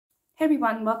Hey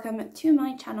everyone, welcome to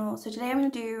my channel. So today I'm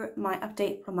going to do my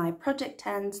update from my Project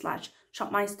 10 /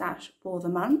 Shop My Stash for the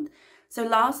month. So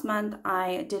last month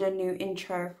I did a new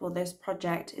intro for this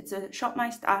project. It's a Shop My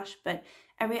Stash, but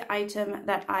every item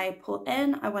that I pull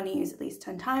in, I want to use at least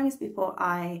 10 times before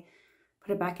I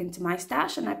put it back into my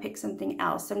stash and I pick something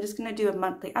else. So I'm just going to do a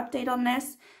monthly update on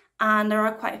this. And there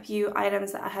are quite a few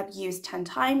items that I have used 10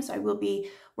 times. So I will be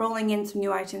rolling in some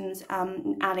new items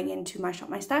and adding into my Shop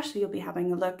My Stash. So you'll be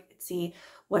having a look and see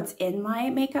what's in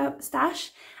my makeup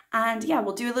stash. And yeah,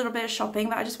 we'll do a little bit of shopping,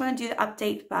 but I just want to do the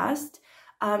update first.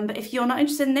 But if you're not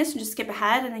interested in this, just skip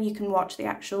ahead and then you can watch the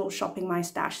actual Shopping My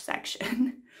Stash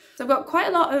section. So I've got quite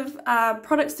a lot of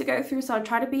products to go through, so I'll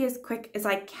try to be as quick as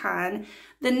I can.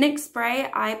 The NYX spray,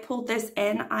 I pulled this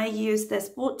in. I used this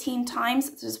 14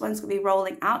 times, so this one's going to be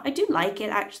rolling out. I do like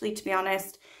it, actually, to be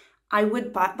honest. I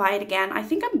would buy it again. I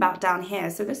think I'm about down here,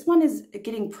 so this one is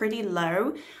getting pretty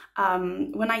low.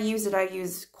 When I use it, I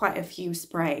use quite a few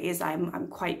sprays. I'm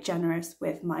quite generous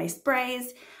with my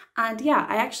sprays. And yeah,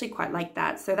 I actually quite like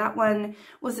that. So that one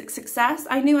was a success.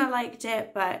 I knew I liked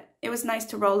it, but it was nice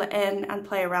to roll it in and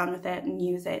play around with it and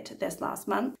use it this last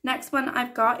month. Next one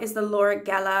I've got is the Laura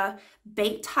Geller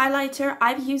Baked Highlighter.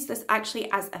 I've used this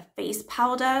actually as a face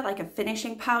powder, like a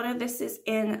finishing powder. This is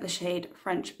in the shade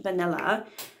French Vanilla.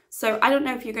 So I don't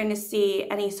know if you're going to see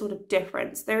any sort of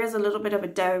difference. There is a little bit of a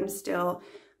dome still,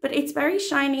 but it's very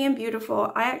shiny and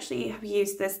beautiful. I actually have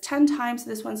used this 10 times, so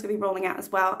this one's going to be rolling out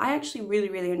as well. I actually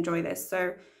really enjoy this.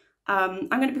 So I'm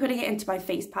going to be putting it into my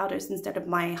face powders instead of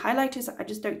my highlighters. I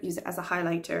just don't use it as a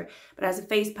highlighter, but as a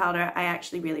face powder, I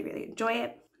actually really enjoy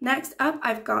it. Next up,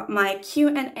 I've got my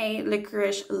Q&A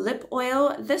Licorice Lip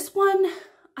Oil. This one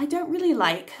I don't really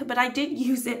like, but I did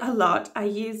use it a lot. I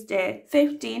used it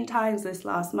 15 times this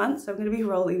last month, so I'm going to be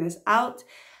rolling this out.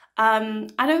 I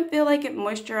don't feel like it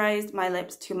moisturized my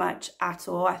lips too much at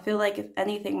all. I feel like if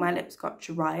anything, my lips got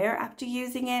drier after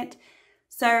using it.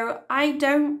 So I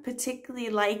don't particularly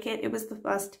like it. It was the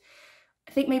first,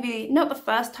 I think maybe not the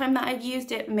first time that I've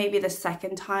used it, maybe the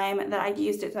second time that I'd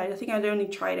used it. So I think I'd only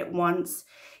tried it once.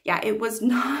 Yeah, it was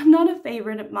not a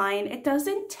favorite of mine. It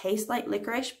doesn't taste like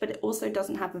licorice, but it also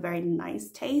doesn't have a very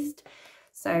nice taste.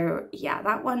 So yeah,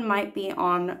 that one might be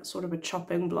on sort of a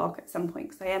chopping block at some point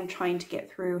because I am trying to get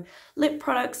through lip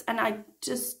products and I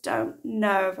just don't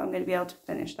know if I'm going to be able to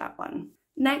finish that one.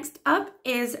 Next up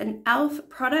is an e.l.f.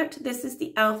 product. This is the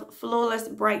e.l.f. Flawless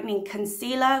Brightening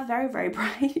Concealer. Very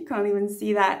bright, you can't even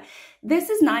see that. This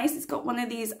is nice. It's got one of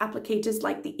these applicators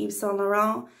like the Yves Saint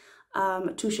Laurent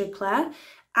Touche Eclair.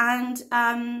 And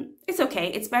it's okay.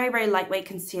 It's very lightweight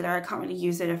concealer. I can't really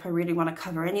use it if I really want to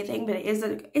cover anything, but it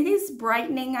is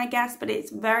brightening, I guess, but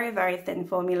it's very thin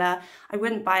formula. I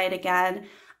wouldn't buy it again.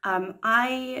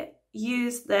 I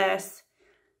used this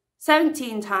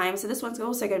 17 times, so this one's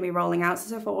also going to be rolling out.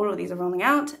 So far all of these are rolling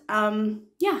out.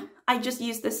 Yeah, I just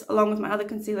used this along with my other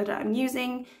concealer that I'm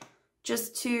using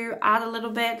just to add a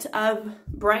little bit of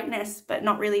brightness, but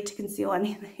not really to conceal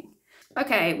anything.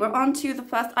 Okay, we're on to the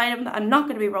first item that I'm not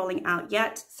going to be rolling out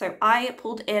yet. So I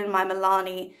pulled in my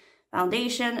Milani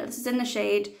foundation. This is in the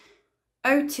shade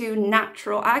 02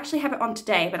 Natural. I actually have it on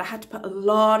today, but I had to put a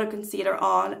lot of concealer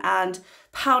on and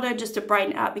powder just to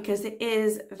brighten it up because it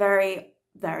is very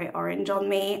orange on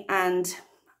me and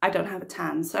I don't have a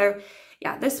tan. So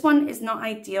yeah, this one is not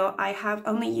ideal. I have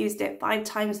only used it 5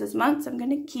 times this month, so I'm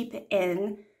going to keep it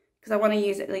in because I want to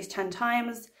use it at least 10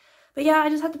 times. But yeah, I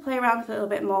just had to play around with it a little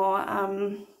bit more.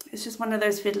 It's just one of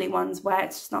those fiddly ones where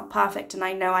it's just not perfect and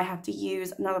I know I have to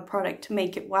use another product to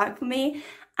make it work for me.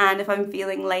 And if I'm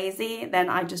feeling lazy, then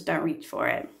I just don't reach for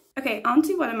it. Okay,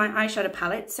 onto one of my eyeshadow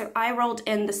palettes. So I rolled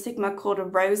in the Sigma Corda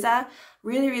Rosa.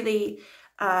 Really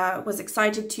was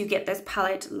excited to get this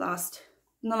palette in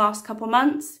the last couple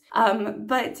months.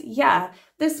 But yeah,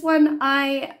 this one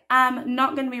I am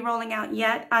not going to be rolling out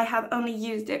yet. I have only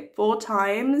used it 4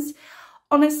 times.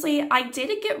 Honestly, I did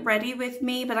a get ready with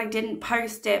me, but I didn't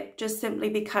post it just simply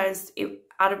because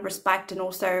out of respect, and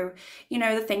also, you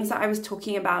know, the things that I was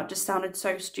talking about just sounded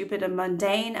so stupid and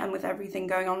mundane, and with everything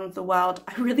going on with the world,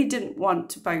 I really didn't want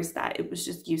to post that. It was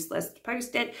just useless to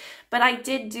post it, but I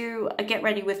did do a get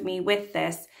ready with me with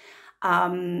this,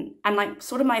 and like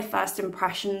sort of my first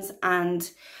impressions,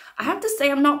 and I have to say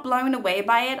I'm not blown away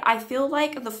by it. I feel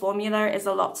like the formula is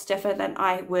a lot stiffer than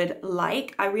I would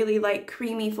like. I really like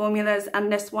creamy formulas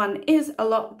and this one is a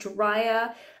lot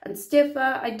drier and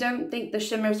stiffer. I don't think the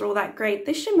shimmers are all that great.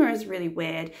 This shimmer is really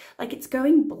weird. Like it's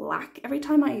going black. Every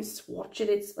time I swatch it,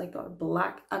 it's like got a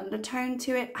black undertone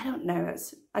to it. I don't know.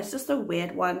 It's just a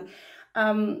weird one.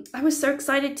 I was so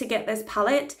excited to get this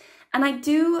palette and I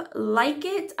do like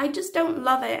it. I just don't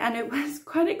love it, and it was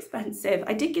quite expensive.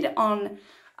 I did get it on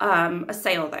a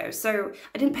sale though, so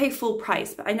I didn't pay full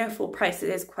price, but I know full price it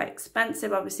is quite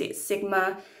expensive. Obviously it's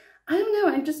Sigma. I don't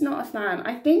know, I'm just not a fan.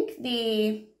 I think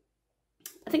the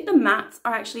mattes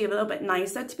are actually a little bit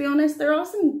nicer, to be honest. There are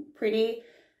some pretty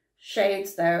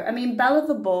shades though. I mean, Belle of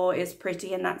the Boar is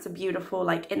pretty, and that's a beautiful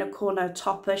like inner corner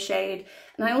topper shade.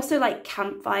 And I also like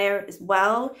Campfire as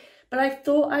well, but I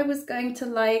thought I was going to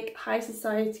like High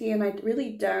Society, and I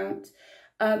really don't.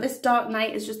 This Dark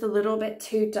Night is just a little bit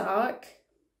too dark.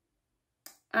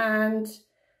 And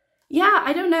yeah,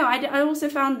 I don't know. I also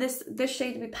found this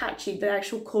shade to be patchy. The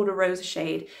actual Cor de Rose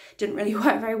shade didn't really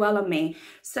work very well on me.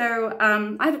 So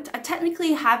I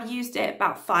technically have used it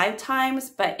about 5 times,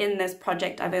 but in this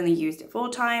project I've only used it 4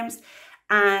 times.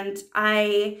 And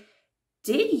I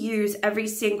did use every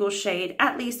single shade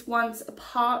at least once,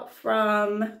 apart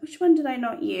from, which one did I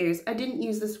not use? I didn't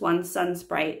use this one, Sun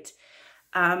Sprite.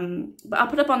 But I'll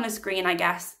put up on the screen, I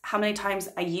guess, how many times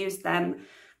I used them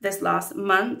this last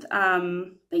month.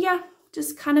 But yeah,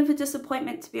 just kind of a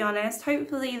disappointment, to be honest.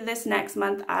 Hopefully this next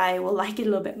month I will like it a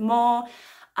little bit more.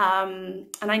 And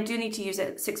I do need to use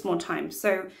it 6 more times.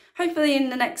 So hopefully in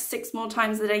the next 6 more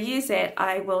times that I use it,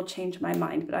 I will change my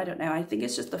mind, but I don't know. I think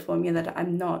it's just the formula that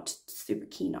I'm not super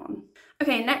keen on.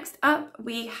 Okay, next up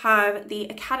we have the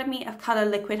Academy of Color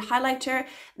Liquid Highlighter.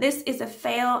 This is a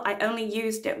fail. I only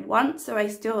used it once, so I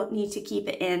still need to keep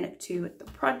it in to the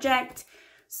project.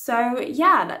 So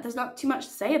yeah, there's not too much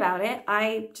to say about it.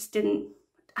 I didn't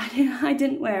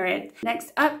wear it.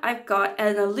 Next up, I've got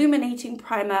an illuminating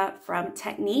primer from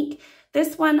Technique.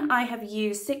 This one I have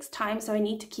used 6 times, so I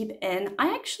need to keep it in.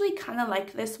 I actually kind of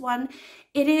like this one.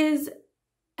 It is,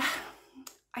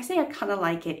 I say I kind of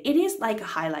like it. It is like a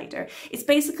highlighter. It's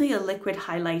basically a liquid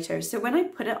highlighter. So when I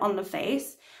put it on the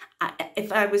face,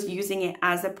 if I was using it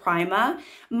as a primer,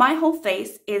 my whole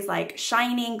face is like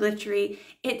shiny and glittery.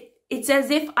 It's as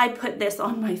if I put this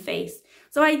on my face.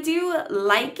 So I do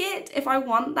like it if I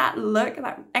want that look,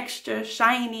 that extra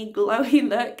shiny, glowy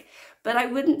look, but I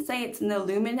wouldn't say it's an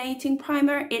illuminating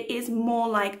primer. It is more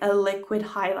like a liquid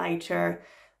highlighter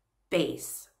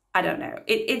base. I don't know.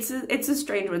 It's a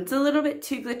strange one. It's a little bit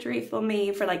too glittery for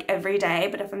me for like every day,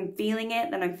 but if I'm feeling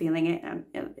it, then I'm feeling it, and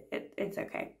it's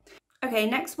okay. Okay,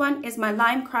 next one is my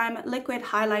Lime Crime Liquid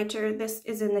Highlighter. This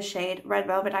is in the shade Red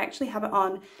Velvet. I actually have it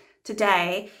on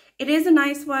today. It is a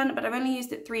nice one, but I've only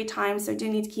used it 3 times, so I do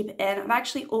need to keep it in. I've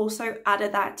actually also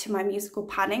added that to my musical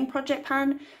panning project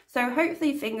pan, so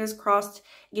hopefully, fingers crossed,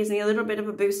 it gives me a little bit of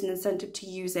a boost and incentive to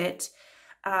use it,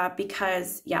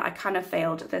 because yeah, I kind of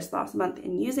failed this last month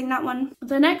in using that one.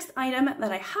 The next item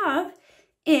that I have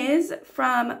is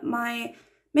from my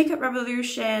Makeup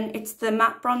Revolution. It's the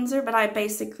matte bronzer, but I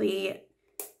basically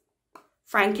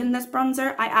Franken this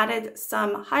bronzer. I added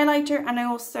some highlighter, and I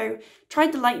also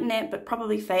tried to lighten it, but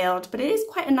probably failed. But it is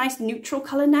quite a nice neutral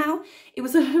color now.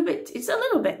 It's a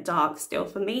little bit dark still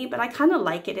for me, but I kind of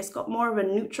like it. It's got more of a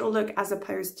neutral look as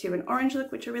opposed to an orange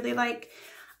look, which I really like.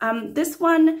 This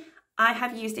one, I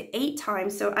have used it 8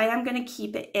 times, so I am going to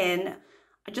keep it in.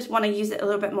 I just want to use it a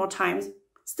little bit more times.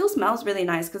 Still smells really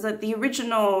nice, because the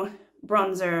original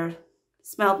bronzer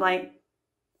smelled like,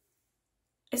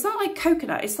 it's not like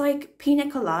coconut, it's like pina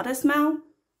colada smell.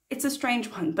 It's a strange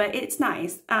one, but it's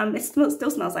nice. It still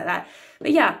smells like that.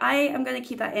 But yeah, I am going to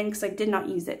keep that in because I did not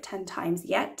use it 10 times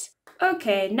yet.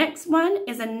 Okay, next one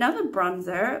is another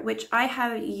bronzer, which I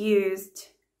have used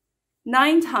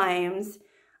 9 times.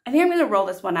 I think I'm going to roll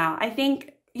this one out. I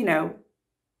think, you know,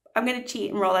 I'm going to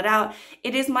cheat and roll it out.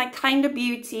 It is my Kind of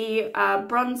Beauty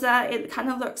bronzer. It kind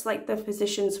of looks like the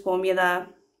Physicians Formula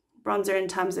bronzer in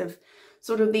terms of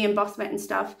sort of the embossment and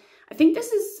stuff. I think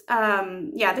this is,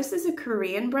 yeah, this is a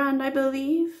Korean brand, I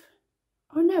believe.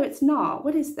 Oh no, it's not.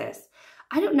 What is this?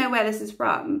 I don't know where this is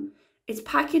from. It's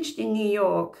packaged in New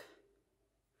York.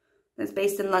 It's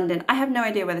based in London. I have no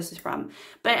idea where this is from.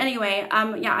 But anyway,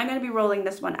 yeah, I'm going to be rolling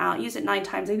this one out. Use it 9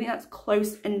 times. I think that's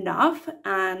close enough.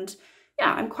 And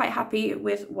yeah, I'm quite happy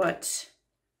with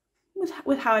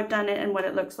with how I've done it and what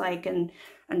it looks like and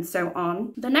so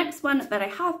on. The next one that I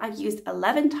have, I've used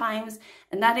 11 times,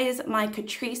 and that is my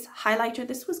Catrice highlighter.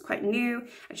 This was quite new.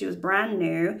 Actually, it was brand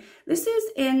new. This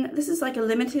is like a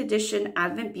limited edition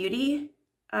Advent Beauty.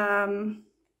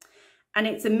 And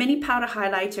it's a mini powder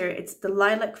highlighter. It's the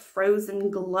Lilac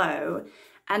Frozen Glow.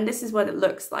 And this is what it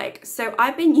looks like. So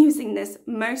I've been using this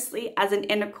mostly as an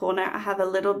inner corner. I have a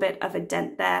little bit of a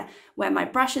dent there where my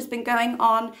brush has been going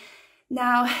on.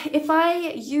 Now, if I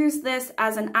use this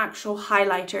as an actual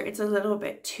highlighter, it's a little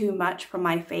bit too much for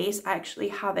my face. I actually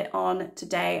have it on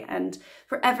today, and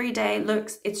for everyday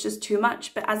looks, it's just too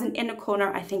much. But as an inner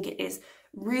corner, I think it is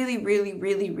really, really,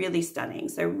 really, really stunning.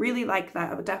 So really like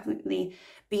that. I would definitely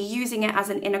be using it as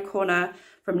an inner corner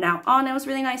from now on. It was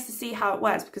really nice to see how it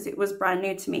works because it was brand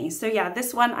new to me. So yeah,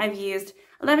 this one I've used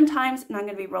 11 times and I'm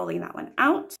going to be rolling that one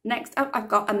out. Next up, I've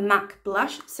got a MAC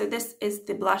blush. So this is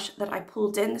the blush that I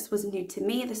pulled in. This was new to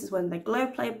me. This is one of the Glow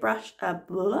Play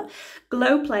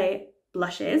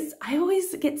blushes. I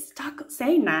always get stuck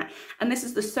saying that. And this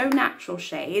is the So Natural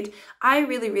shade. I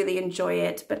really, really enjoy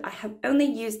it, but I have only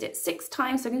used it 6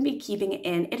 times, so I'm going to be keeping it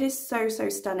in. It is so, so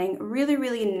stunning. Really,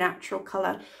 really natural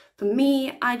color. For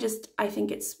me, I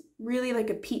think it's really like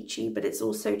a peachy, but it's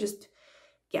also just,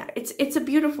 yeah, it's a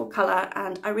beautiful color,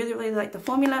 and I really, really like the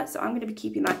formula, so I'm going to be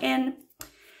keeping that in.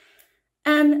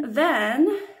 And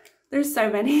then there's so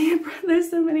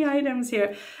many items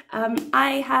here.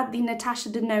 I had the Natasha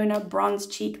Denona Bronze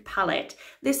Cheek Palette.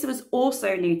 This was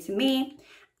also new to me,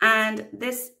 and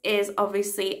this is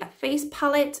obviously a face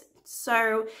palette.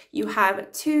 So you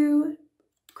have 2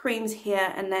 creams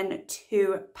here and then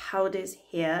 2 powders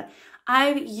here.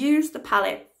 I've used the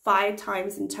palette 5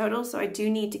 times in total, so I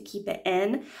do need to keep it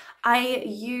in. I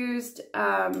used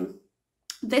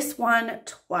this one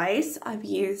twice. I've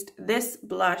used this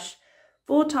blush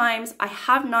 4 times. I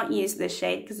have not used this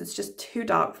shade because it's just too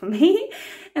dark for me.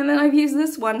 And then I've used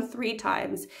this one 3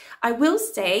 times. I will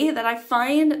say that I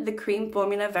find the cream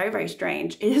formula very, very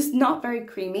strange. It is not very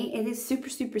creamy. It is super,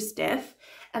 super stiff.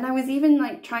 And I was even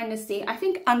like trying to see, I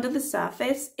think under the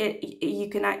surface, you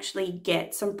can actually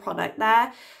get some product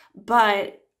there,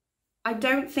 but I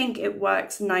don't think it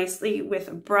works nicely with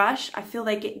a brush. I feel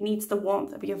like it needs the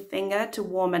warmth of your finger to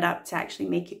warm it up to actually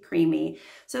make it creamy.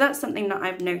 So that's something that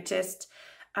I've noticed.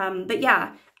 But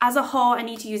yeah, as a whole, I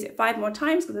need to use it 5 more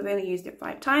times because I've only used it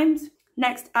 5 times.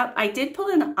 Next up, I did pull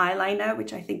in an eyeliner,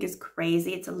 which I think is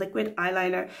crazy. It's a liquid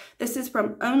eyeliner. This is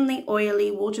from Only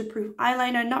Oily Waterproof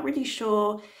Eyeliner. Not really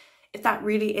sure if that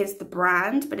really is the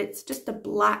brand, but it's just a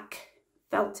black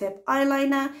felt tip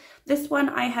eyeliner. This one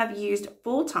I have used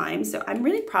 4 times, so I'm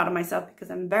really proud of myself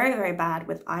because I'm very, very bad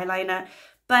with eyeliner,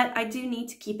 but I do need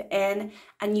to keep it in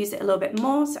and use it a little bit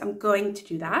more, so I'm going to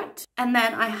do that. And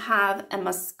then I have a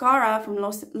mascara from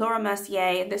Laura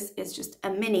Mercier. This is just a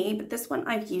mini, but this one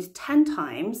I've used 10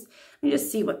 times. Let me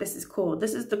just see what this is called.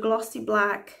 This is the Glossy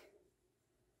Black.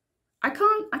 I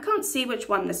can't see which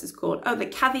one this is called. Oh, the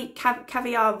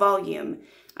Caviar Volume.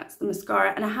 That's the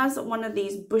mascara, and it has one of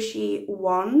these bushy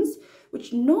wands,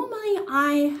 which normally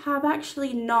I have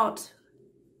actually not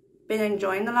been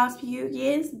enjoying the last few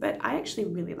years, but I actually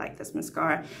really like this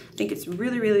mascara. I think it's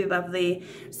really, really lovely.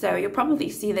 So you'll probably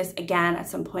see this again at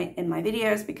some point in my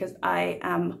videos because I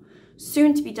am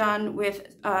soon to be done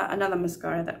with another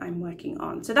mascara that I'm working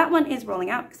on. So that one is rolling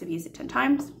out because I've used it 10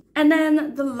 times. And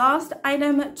then the last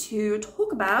item to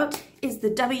talk about is the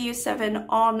W7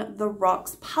 On The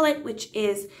Rocks palette, which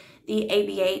is the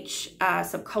ABH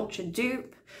Subculture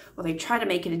dupe. Well, they try to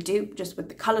make it a dupe just with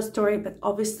the color story, but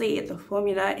obviously the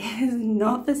formula is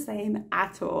not the same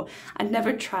at all. I've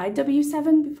never tried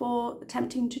W7 before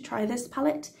attempting to try this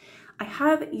palette. I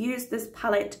have used this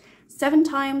palette 7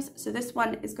 times, so this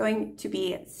one is going to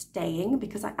be staying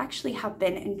because I actually have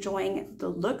been enjoying the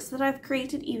looks that I've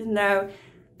created, even though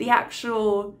the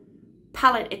actual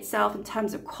palette itself in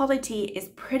terms of quality is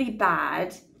pretty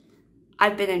bad.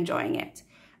 I've been enjoying it.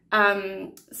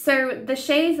 So the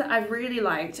shades that I've really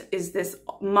liked is this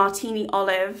Martini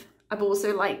Olive. I've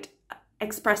also liked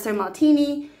Espresso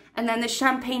Martini. And then the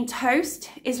Champagne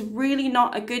Toast is really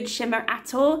not a good shimmer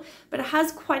at all, but it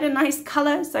has quite a nice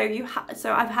color. So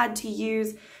I've had to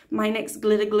use my NYX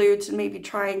glitter glue to maybe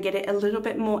try and get it a little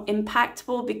bit more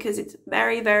impactful because it's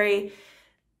very, very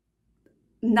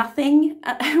nothing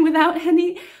without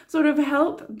any sort of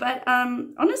help. But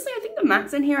honestly, I think the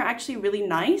mattes in here are actually really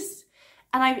nice.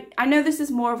 And I know this is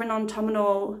more of an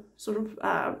autumnal sort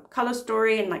of color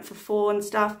story and like for fall and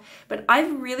stuff, but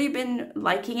I've really been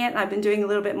liking it. I've been doing a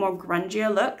little bit more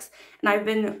grungier looks, and I've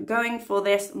been going for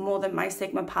this more than my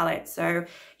Sigma palette. So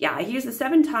yeah, I used it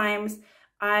 7 times.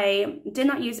 I did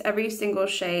not use every single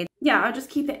shade. Yeah, I'll just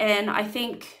keep it in. I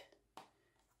think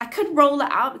I could roll it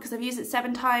out because I've used it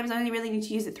 7 times. I only really need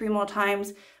to use it 3 more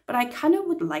times, but I kind of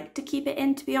would like to keep it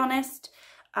in, to be honest.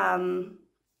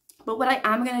 But what I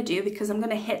am going to do, because I'm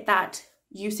going to hit that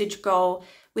usage goal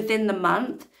within the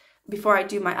month before I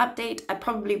do my update, I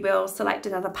probably will select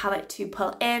another palette to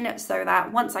pull in so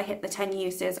that once I hit the 10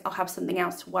 uses, I'll have something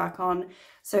else to work on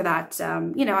so that,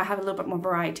 you know, I have a little bit more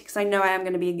variety, because I know I am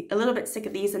going to be a little bit sick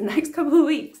of these in the next couple of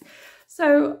weeks.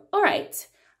 So, all right,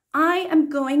 I am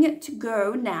going to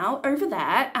go now over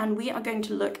there and we are going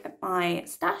to look at my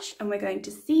stash and we're going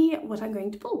to see what I'm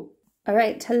going to pull. All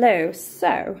right, hello.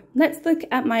 So let's look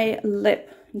at my lip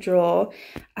drawer.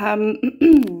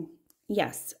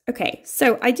 Yes, okay,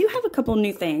 so I do have a couple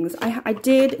new things. I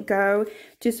did go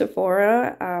to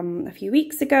Sephora a few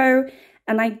weeks ago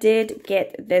and I did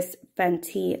get this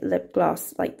Fenty lip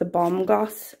gloss, like the Bomb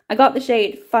Gloss. I got the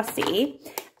shade Fussy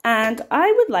and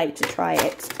I would like to try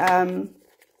it.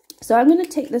 So I'm going to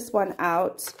take this one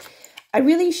out. I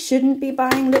really shouldn't be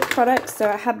buying lip products, so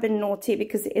I have been naughty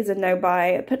because it is a no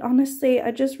buy, but honestly,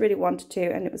 I just really wanted to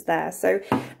and it was there. So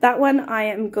that one I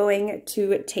am going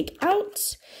to take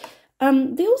out.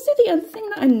 The other thing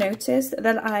that I noticed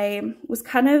that I was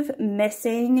kind of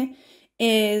missing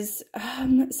is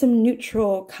some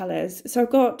neutral colours. So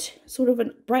I've got sort of a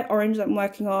bright orange that I'm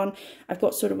working on. I've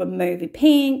got sort of a mauvey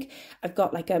pink. I've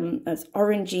got like an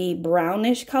orangey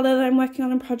brownish colour that I'm working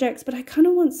on in projects, but I kind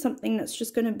of want something that's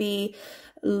just going to be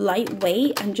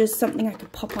lightweight and just something I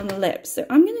could pop on the lips. So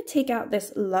I'm going to take out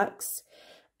this Luxe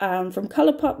from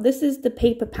Colourpop. This is the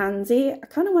Paper Pansy. I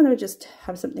kind of want to just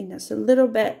have something that's a little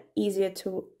bit easier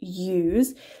to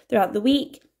use throughout the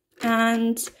week.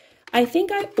 And I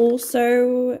think I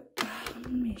also,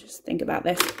 let me just think about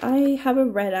this. I have a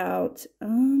red out.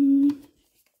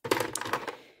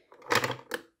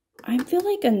 I feel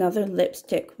like another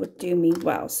lipstick would do me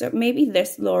well. So maybe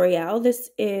this L'Oreal.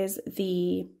 This is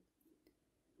the,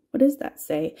 what does that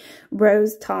say?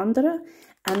 Rose Tendre.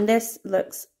 And this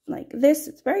looks like this.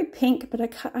 It's very pink, but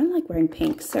I like wearing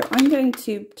pink. So I'm going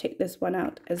to take this one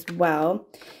out as well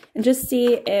and just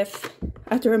see if,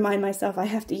 I have to remind myself I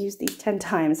have to use these 10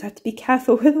 times. I have to be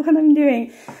careful with what I'm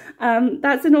doing.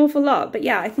 That's an awful lot, but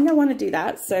yeah, I think I want to do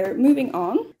that. So moving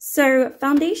on. So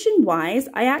foundation wise,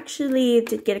 I actually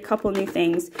did get a couple new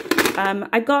things.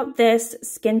 I got this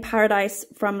Skin Paradise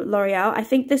from L'Oreal. I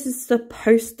think this is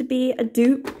supposed to be a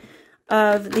dupe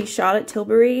of the Charlotte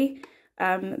Tilbury.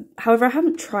 However, I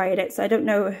haven't tried it, so I don't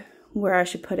know where I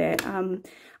should put it.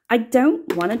 I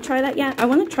don't want to try that yet. I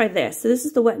want to try this. So this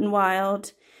is the Wet n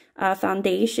Wild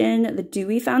foundation, the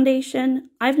Dewy foundation.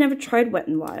 I've never tried Wet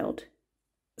n Wild,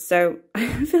 so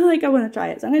I feel like I want to try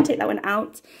it. So I'm going to take that one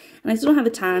out, and I still don't have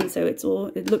a tan, so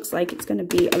it looks like it's going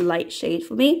to be a light shade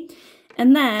for me.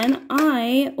 And then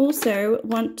I also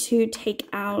want to take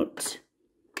out,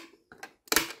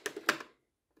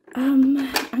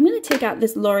 I'm going to take out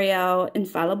this L'Oreal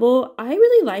Infallible. I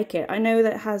really like it. I know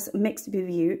that it has mixed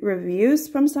reviews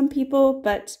from some people,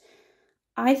 but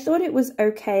I thought it was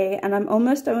okay. And I'm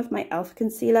almost done with my e.l.f.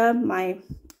 concealer, my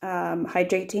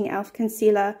hydrating e.l.f.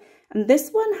 concealer. And this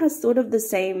one has sort of the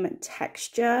same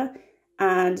texture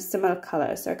and similar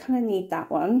color, so I kind of need that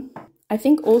one. I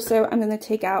think also I'm going to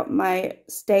take out my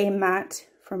Stay Matte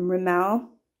from Rimmel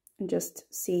and just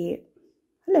see.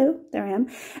 Hello, there I am,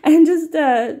 and just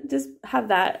have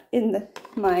that in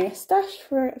my stash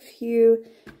for a few.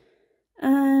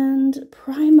 And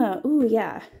primer, oh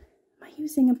yeah, am I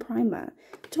using a primer?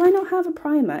 Do I not have a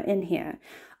primer in here?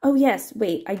 Oh yes,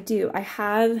 wait, I do. I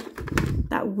have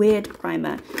that weird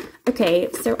primer. Okay,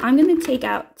 so I'm gonna take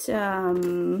out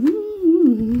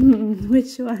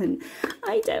which one?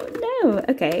 I don't know.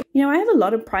 Okay, you know, I have a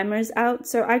lot of primers out,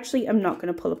 so actually I'm not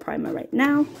gonna pull a primer right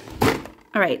now.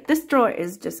 All right, this drawer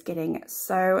is just getting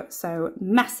so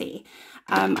messy.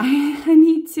 I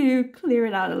need to clear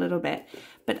it out a little bit,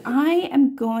 but I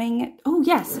am going, oh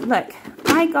yes, look,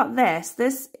 I got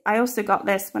this. I also got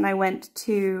this when I went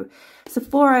to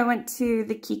Sephora. I went to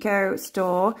the Kiko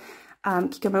store,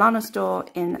 Kiko Milano store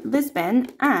in Lisbon,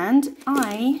 and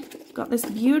I got this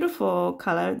beautiful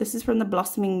color. This is from the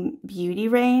Blossoming Beauty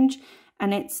range,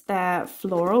 and it's their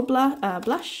floral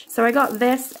blush. So I got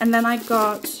this, and then I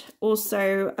got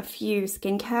also a few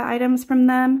skincare items from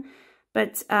them.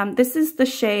 But this is the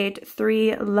shade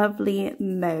 3 Lovely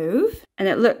Mauve, and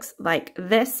it looks like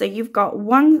this. So you've got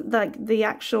one, like the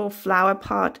actual flower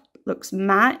part looks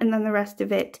matte, and then the rest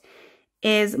of it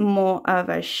is more of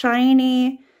a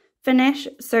shiny finish.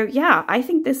 So yeah, I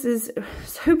think this is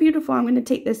so beautiful. I'm going to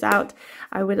take this out.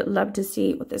 I would love to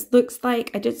see what this looks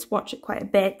like. I did swatch it quite a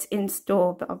bit in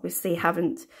store, but obviously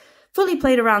haven't fully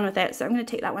played around with it, so I'm going to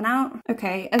take that one out.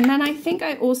 Okay, and then I think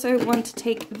I also want to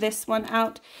take this one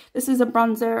out. This is a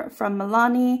bronzer from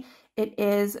Milani. It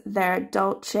is their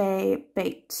Dolce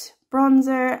Baked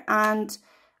bronzer, and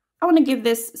I want to give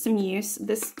this some use.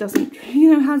 This doesn't,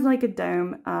 you know, has like a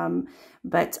dome,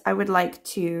 but I would like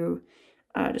to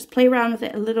just play around with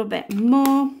it a little bit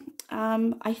more.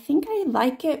 I think I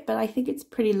like it, but I think it's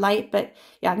pretty light. But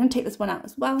yeah, I'm going to take this one out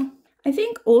as well. I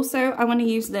think also I want to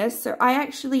use this. So I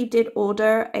actually did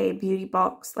order a beauty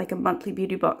box, like a monthly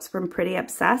beauty box from Pretty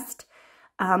Obsessed.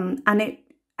 And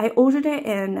I ordered it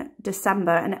in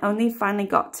December and it only finally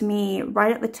got to me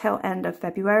right at the tail end of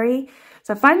February.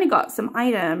 So I finally got some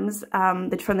items from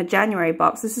the January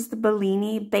box. This is the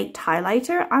Bellini Baked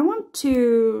Highlighter. I want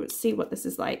to see what this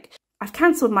is like. I've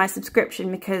cancelled my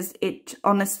subscription because it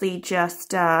honestly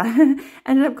just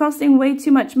ended up costing way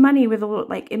too much money with all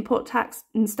like import tax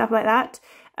and stuff like that.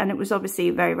 And it was obviously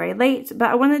very, very late, but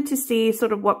I wanted to see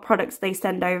sort of what products they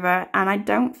send over. And I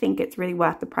don't think it's really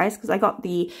worth the price because I got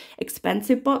the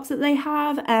expensive box that they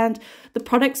have and the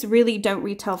products really don't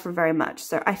retail for very much.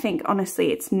 So I think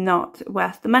honestly, it's not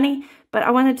worth the money, but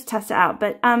I wanted to test it out.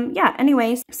 But yeah,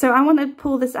 anyways, so I want to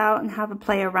pull this out and have a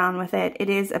play around with it. It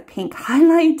is a pink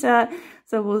highlighter,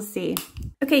 so we'll see.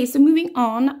 Okay, so moving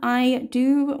on, I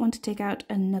do want to take out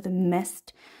another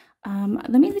mist.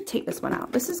 Let me take this one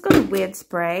out. This has got a weird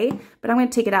spray, but I'm going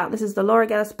to take it out. This is the Laura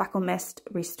Geller Sparkle Mist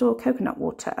Restore Coconut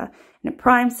Water, and it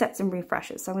primes, sets, and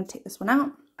refreshes. So I'm going to take this one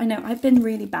out. I know, I've been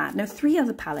really bad. No, 3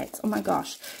 other palettes. Oh my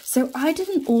gosh. So I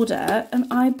didn't order,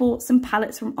 and I bought some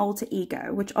palettes from Alter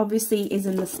Ego, which obviously is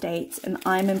in the States, and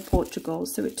I'm in Portugal.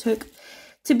 So it took,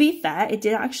 to be fair, it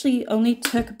did actually only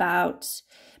took about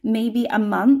maybe a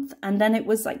month, and then it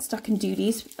was like stuck in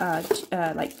duties,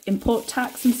 like import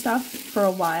tax and stuff for a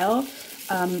while,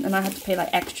 and I had to pay like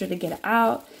extra to get it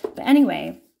out. But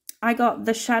anyway, I got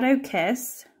the Shadow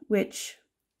Kiss, which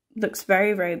looks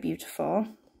very, very beautiful.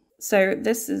 So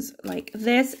this is like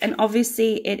this, and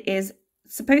obviously it is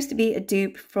supposed to be a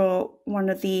dupe for one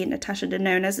of the Natasha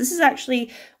Denonas. This is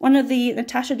actually one of the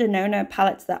Natasha Denona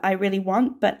palettes that I really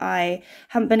want, but I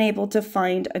haven't been able to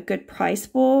find a good price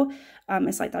for.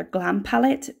 It's like their glam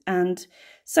palette, and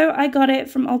so I got it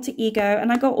from Alter Ego, and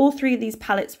I got all 3 of these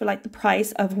palettes for like the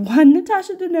price of one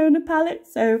Natasha Denona palette.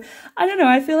 So I don't know,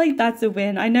 I feel like that's a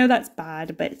win. I know that's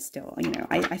bad, but it's still, you know,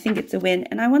 I think it's a win,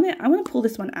 and I want to pull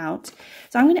this one out.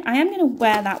 So I am gonna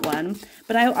wear that one,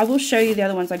 but I will show you the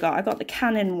other ones I got. I got the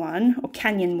Canyon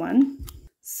one.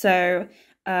 So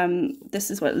this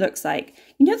is what it looks like.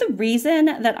 You know, the reason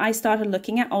that I started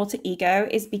looking at Alter Ego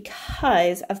is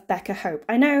because of Becca Hope.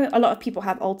 I know a lot of people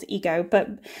have Alter Ego, but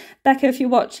Becca, if you're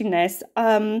watching this,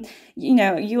 you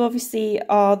know, you obviously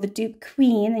are the dupe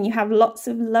queen and you have lots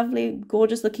of lovely,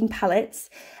 gorgeous looking palettes.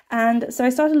 And so I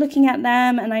started looking at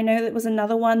them, and I know there was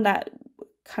another one that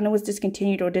kind of was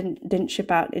discontinued or didn't ship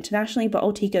out internationally, but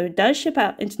Alter Ego does ship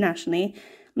out internationally.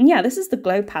 And yeah, this is the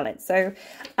Glow palette. So,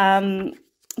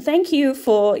 thank you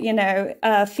for, you know,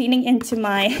 feeding into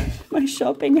my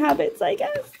shopping habits, I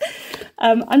guess.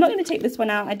 I'm not going to take this one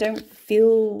out. I don't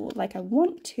feel like I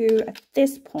want to at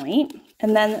this point.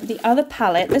 And then the other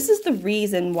palette, this is the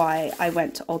reason why I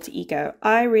went to Alter Ego.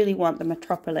 I really want the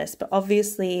Metropolis, but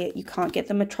obviously you can't get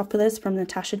the Metropolis from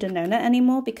Natasha Denona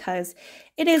anymore because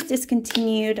it is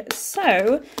discontinued.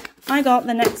 So I got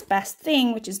the next best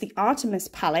thing, which is the Artemis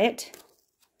palette,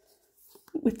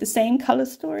 with the same color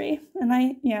story.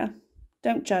 And yeah,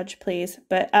 don't judge please,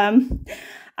 but I'm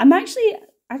actually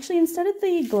instead of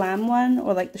the glam one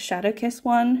or like the Shadow Kiss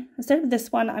one, instead of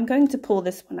this one, I'm going to pull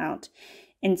this one out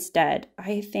instead.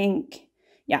 I think,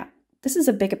 yeah, this is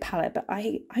a bigger palette, but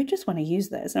I just want to use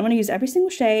this. I want to use every single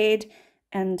shade,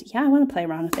 and yeah, I want to play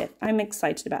around with it. I'm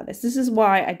excited about this. This is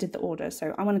why I did the order,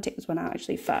 so I want to take this one out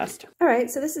actually first. All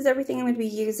right, so this is everything I'm going to be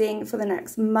using for the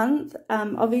next month.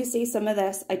 Obviously, some of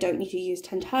this I don't need to use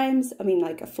 10 times. I mean,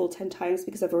 like a full 10 times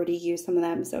because I've already used some of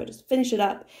them, so I'll just finish it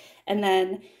up. And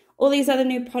then all these other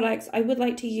new products I would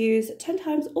like to use 10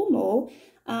 times or more.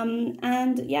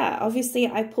 And yeah, obviously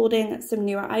I pulled in some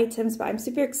newer items, but I'm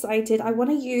super excited. I want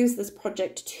to use this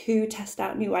project to test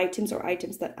out new items or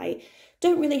items that I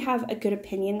don't really have a good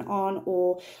opinion on,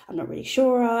 or I'm not really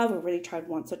sure of, or really tried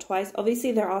once or twice.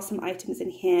 Obviously there are some items in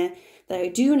here that I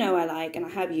do know I like, and I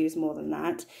have used more than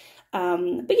that.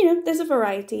 But you know, there's a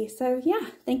variety. So yeah,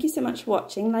 thank you so much for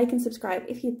watching. Like and subscribe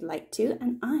if you'd like to,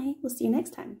 and I will see you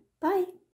next time. Bye.